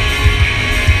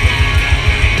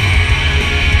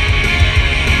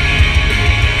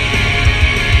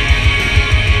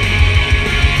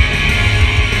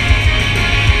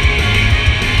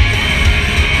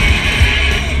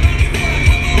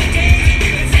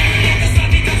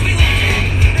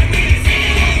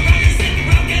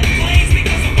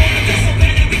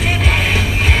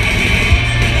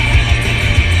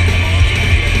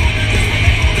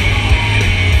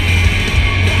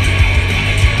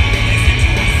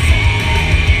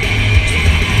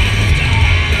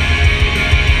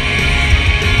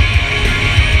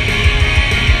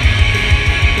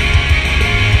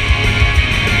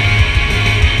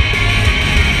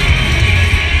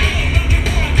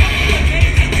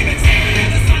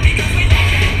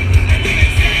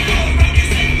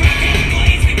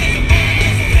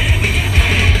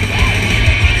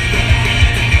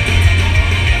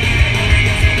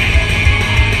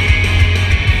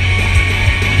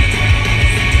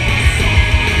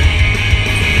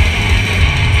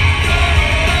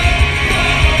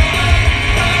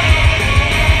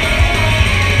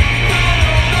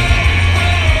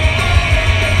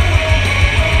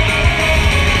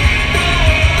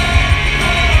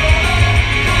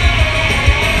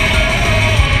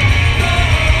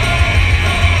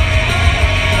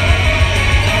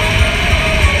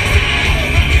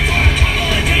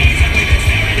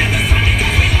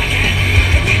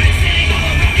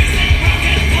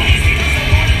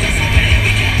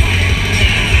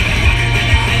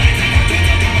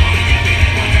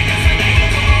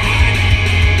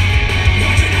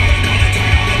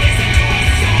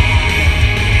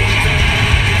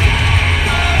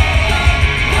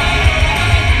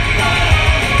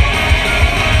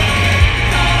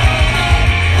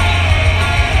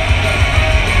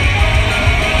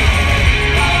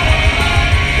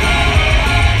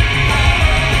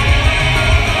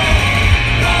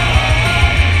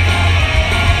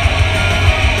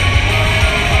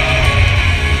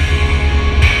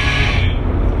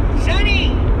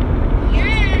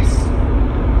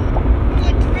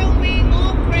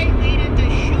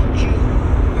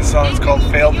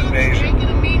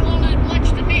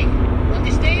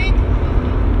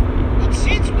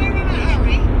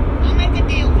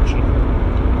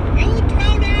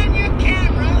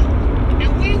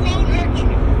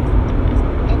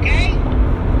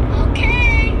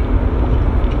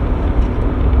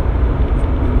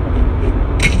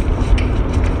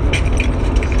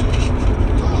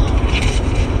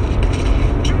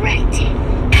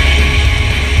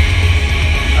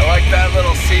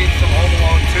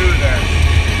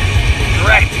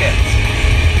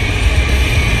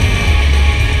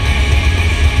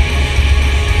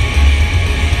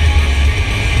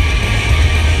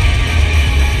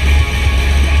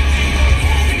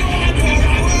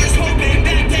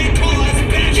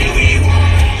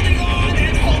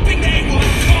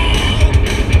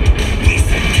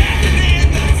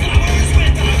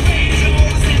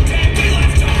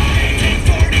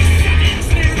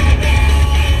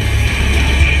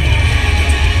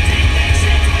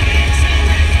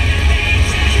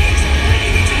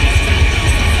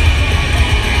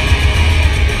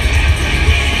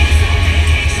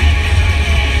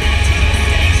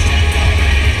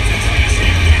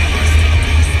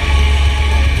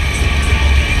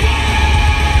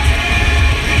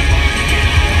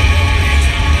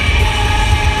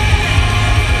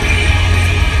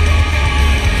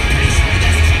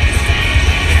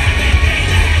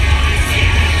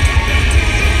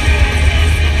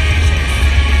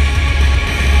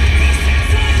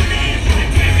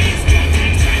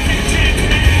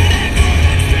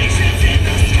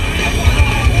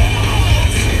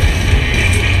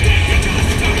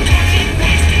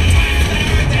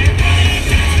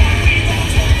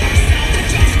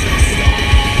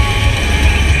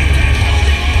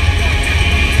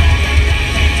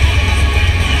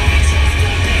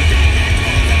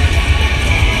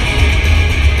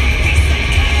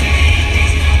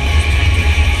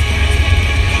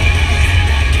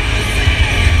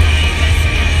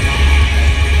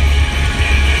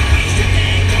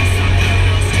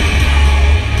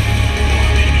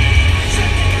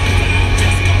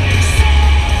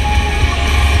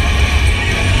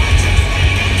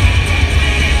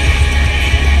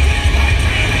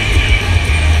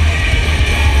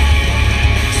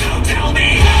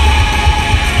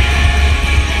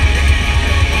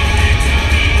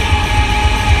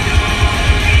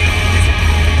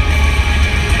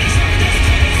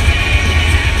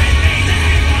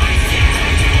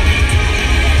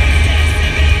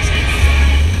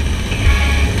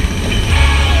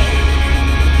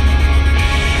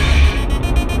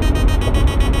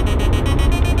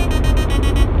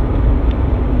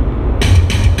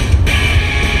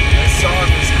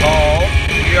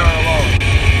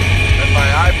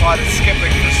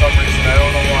 some reason. I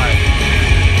don't know why.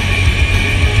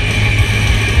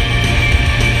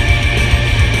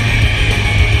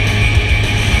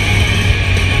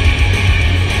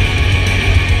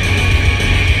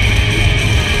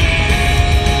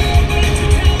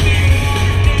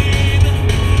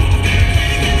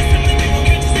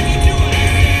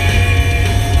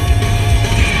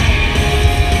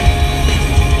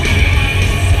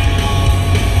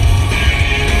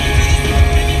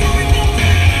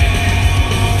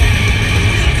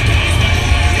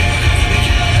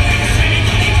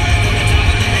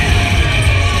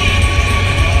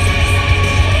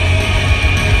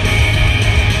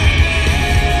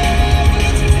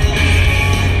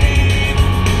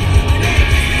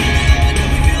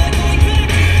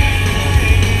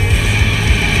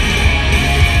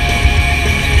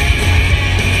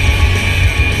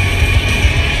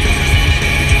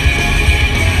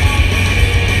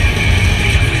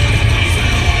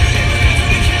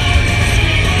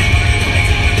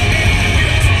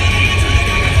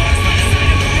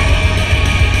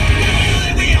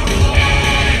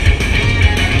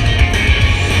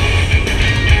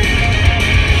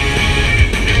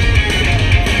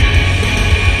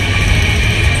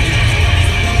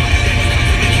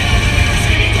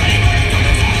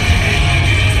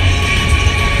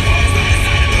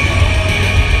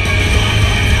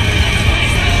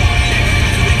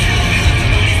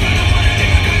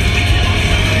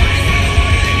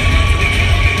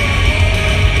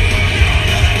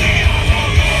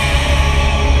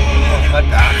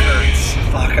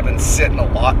 Sitting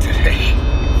a lot today.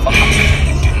 Fuck.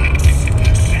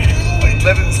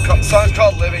 Like song's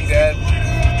called Living Dead.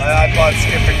 My iPod's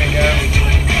skipping again.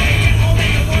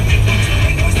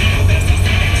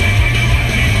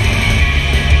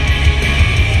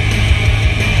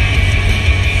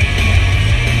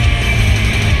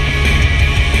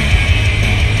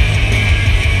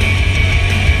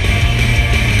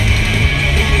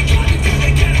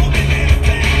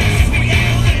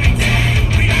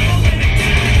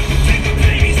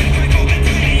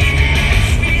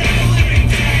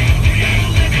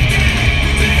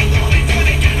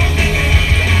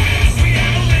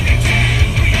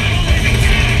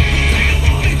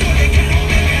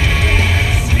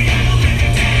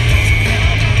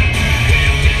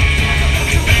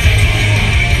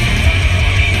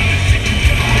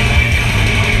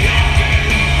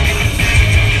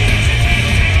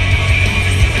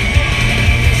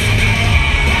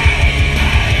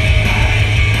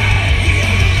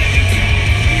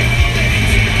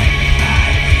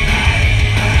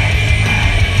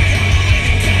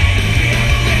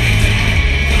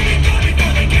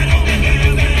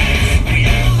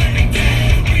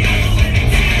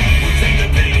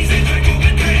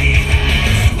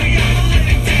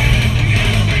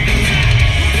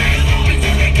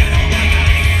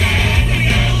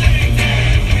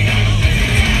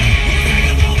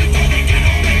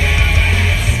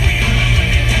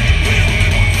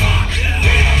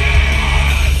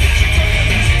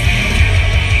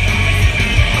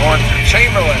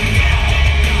 Chamberlain.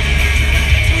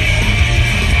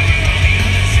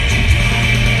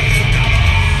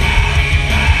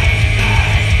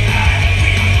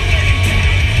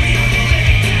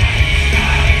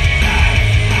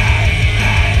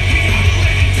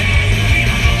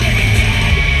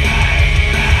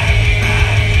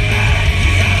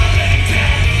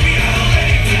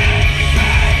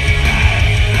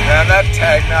 Man, that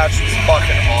tag match was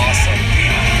fucking awesome.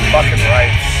 Fucking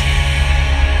rights.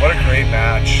 What a great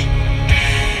match.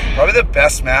 Probably the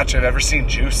best match I've ever seen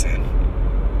Juice in.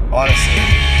 Honestly.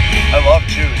 I love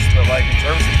Juice, but like in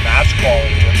terms of match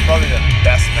quality, that's probably the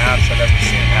best match I've ever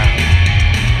seen him have.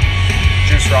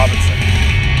 Juice Robinson.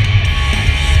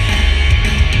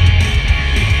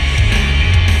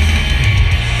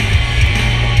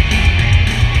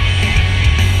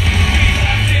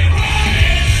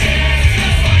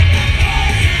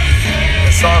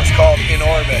 The song's called In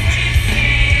Orbit.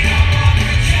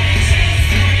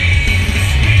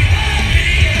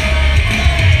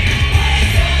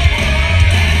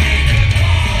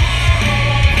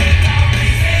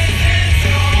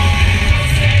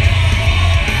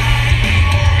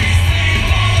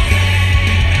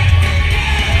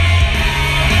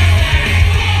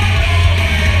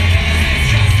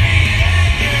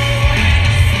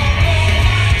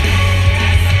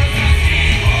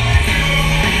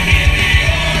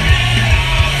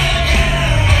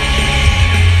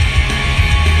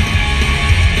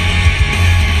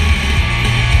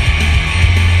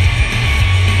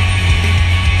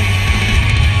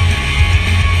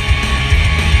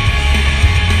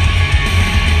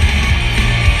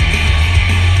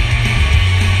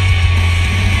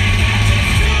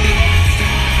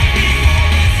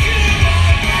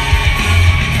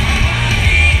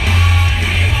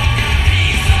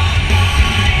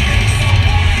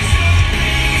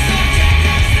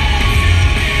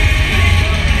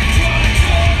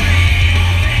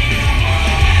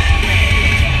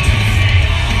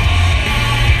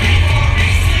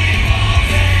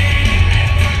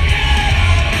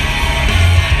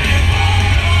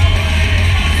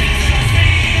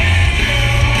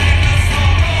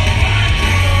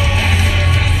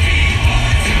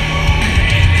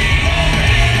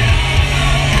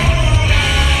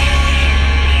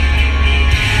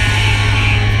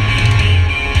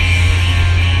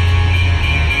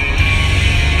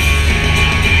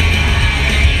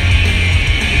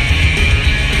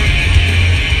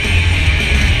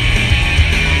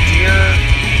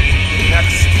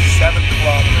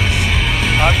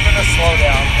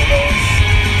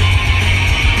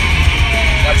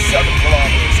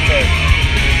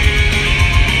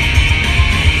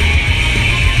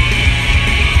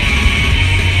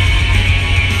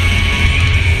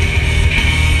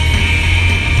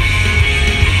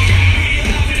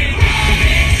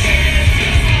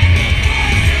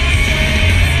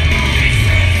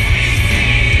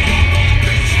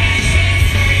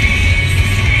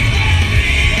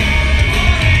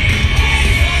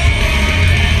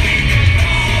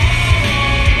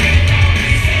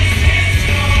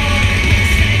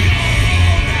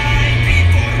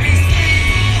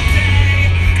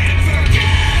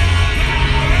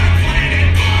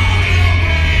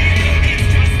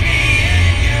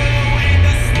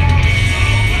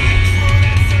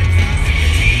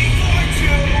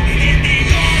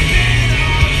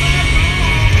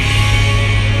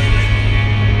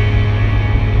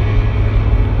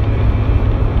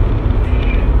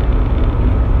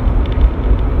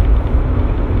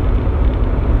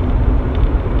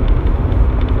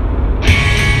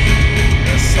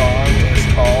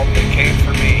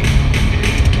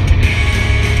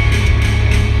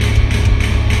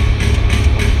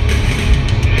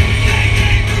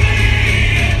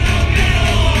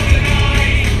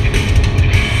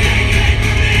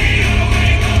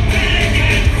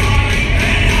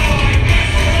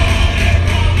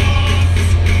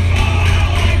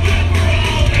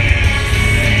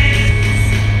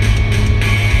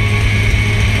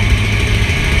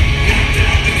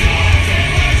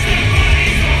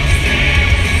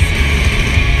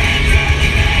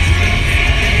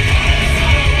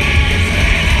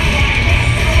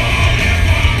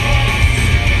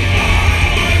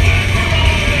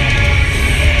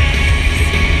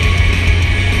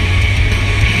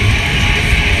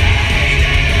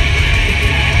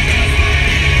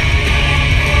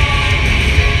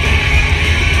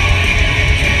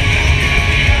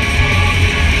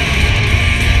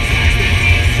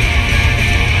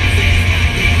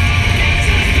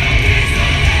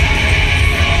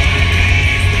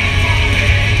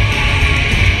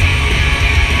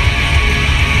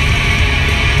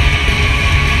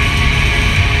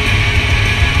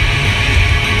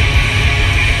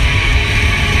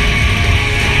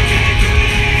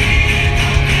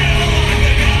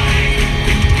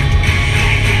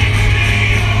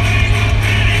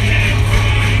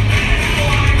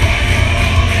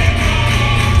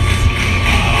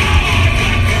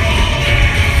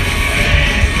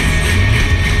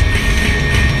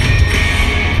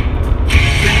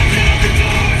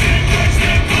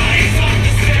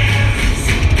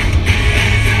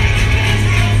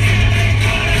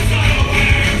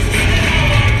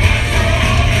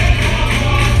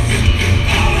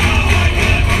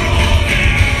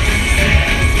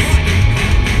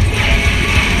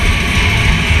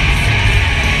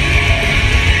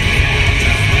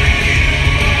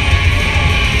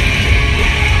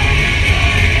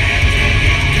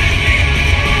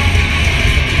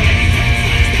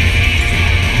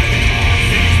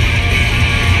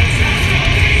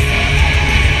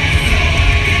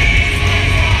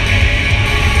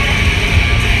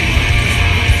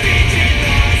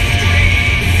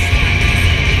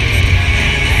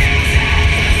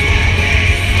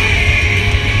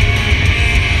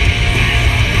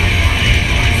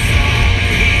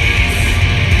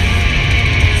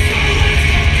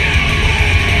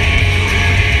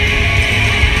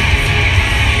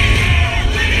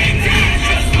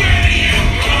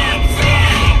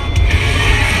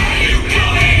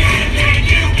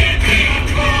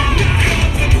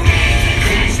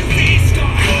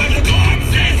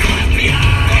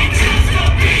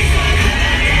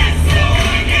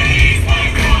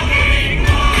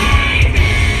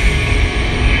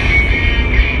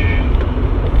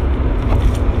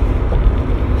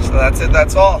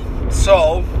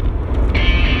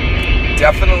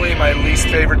 definitely my least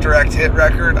favorite direct hit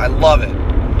record. I love it.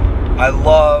 I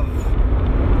love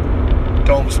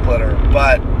Dome Splitter,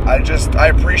 but I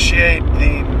appreciate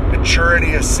the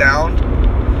maturity of sound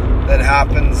that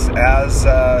happens as,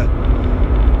 and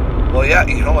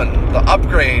the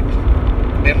upgrade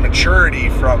in maturity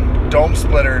from Dome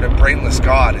Splitter to Brainless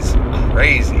God is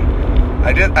crazy.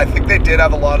 I think they did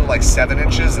have a lot of like 7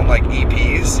 inches and like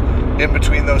EPs in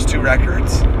between those two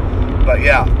records. But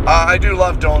yeah, I do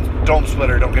love Dome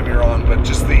Splitter, don't get me wrong, but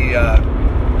just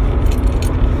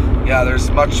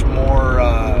there's much more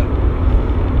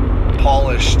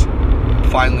polished,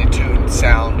 finely tuned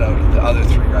sound out of the other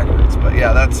 3 records. But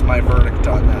yeah, that's my verdict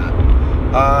on that.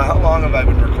 How long have I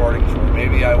been recording for?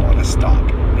 Maybe I want to stop.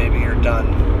 Maybe you're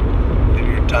done. Maybe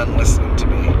you're done listening to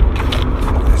me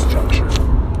at this juncture.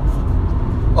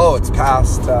 Oh, it's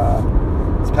past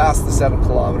the 7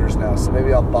 kilometers now, so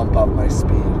maybe I'll bump up my speed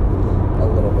a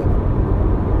little bit.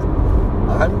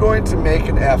 I'm going to make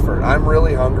an effort. I'm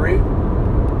really hungry.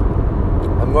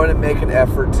 I'm going to make an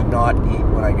effort to not eat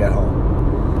when I get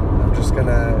home. I'm just going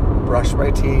to brush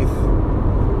my teeth,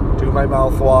 do my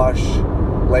mouthwash,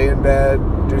 lay in bed,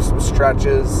 do some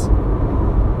stretches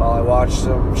while I watch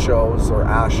some shows or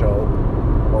a show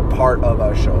or part of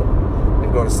a show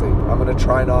and go to sleep. I'm going to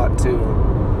try not to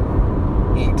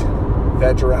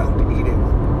veg around eating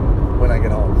when I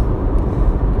get home.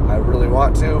 I really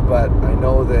want to, but I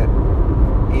know that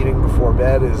eating before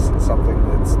bed is something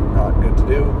that's not good to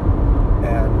do,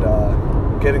 and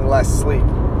getting less sleep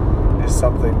is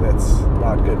something that's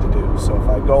not good to do. So if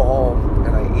I go home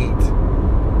and I eat,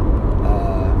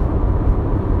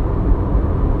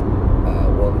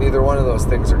 neither one of those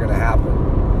things are going to happen.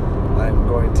 I'm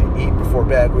going to eat before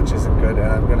bed, which isn't good,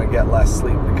 and I'm going to get less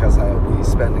sleep because I'll be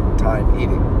spending time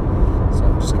eating. So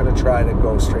I'm just going to try to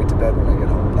go straight to bed when I get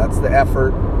home. That's the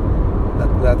effort.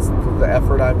 That's the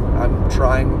effort I'm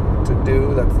trying to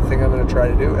do. That's the thing I'm going to try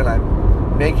to do, and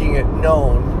I'm making it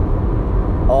known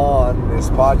on this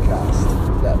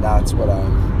podcast that that's what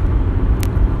I'm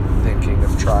thinking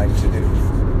of trying to do.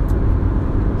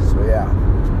 So yeah,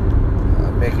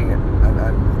 I'm making it.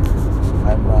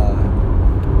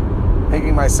 I'm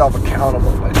making myself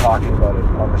accountable by talking about it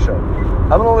on the show.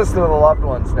 I'm going to listen to the loved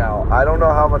ones now. I don't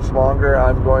know how much longer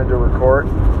I'm going to record.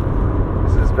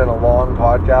 This has been a long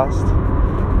podcast.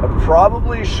 I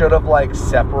probably should have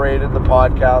separated the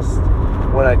podcast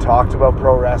when I talked about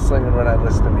pro wrestling and when I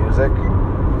listen to music,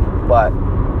 but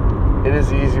it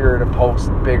is easier to post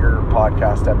bigger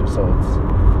podcast episodes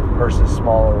versus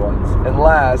smaller ones,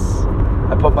 unless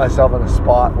I put myself in a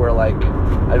spot where I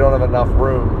don't have enough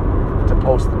room to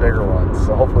post the bigger ones.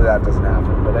 So hopefully that doesn't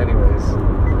happen. But anyways,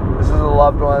 this is the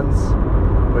loved ones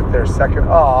with their second.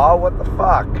 Oh, what the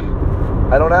fuck?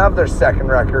 I don't have their second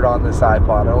record on this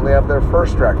iPod. I only have their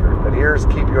first record. But here's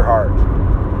Keep Your Heart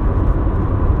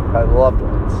by the loved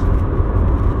ones.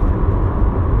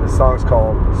 This song's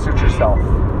called Suit Yourself.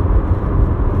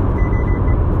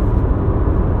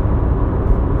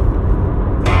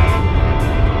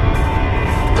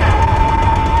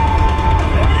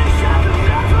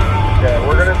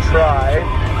 Try.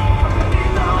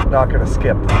 Not gonna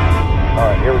skip.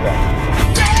 Alright, here we go.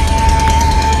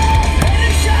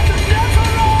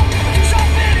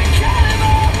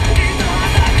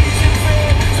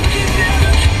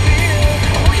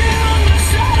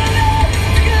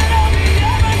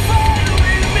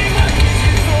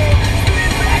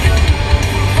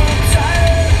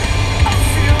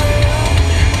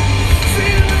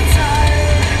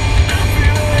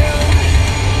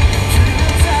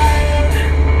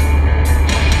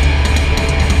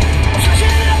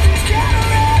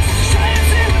 Shut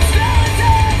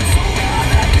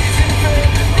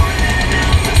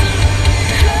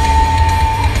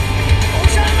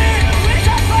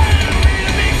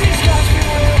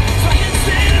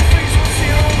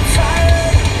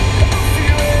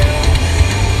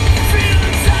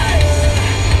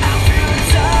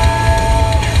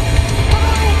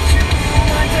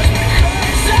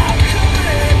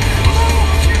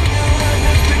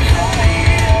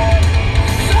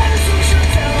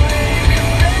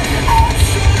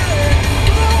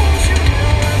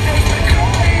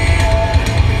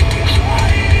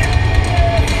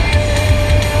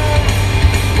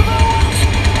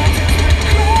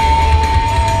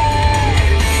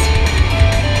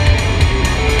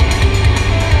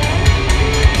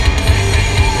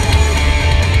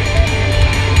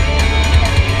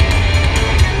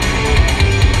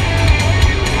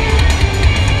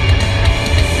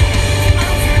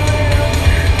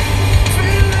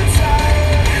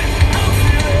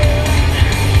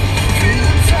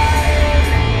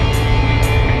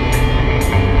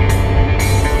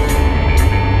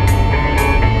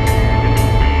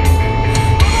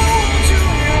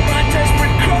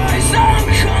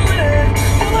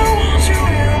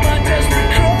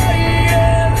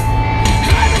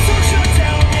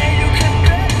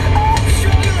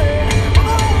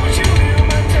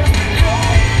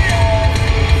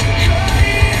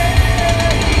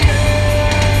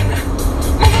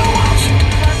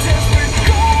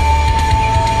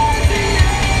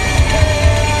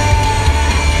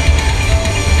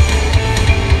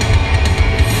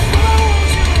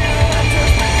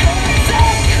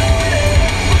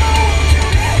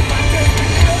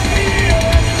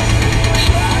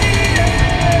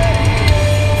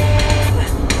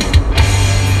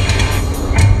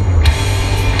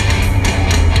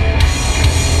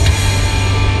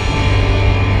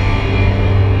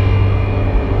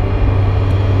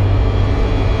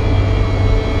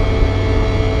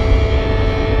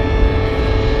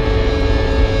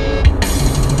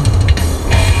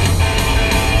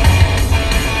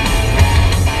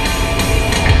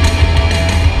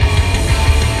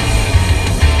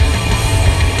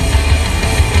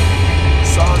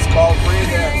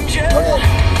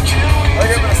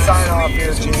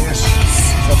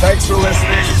So thanks for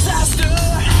listening.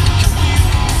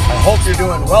 I hope you're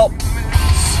doing well.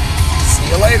 See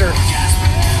you later.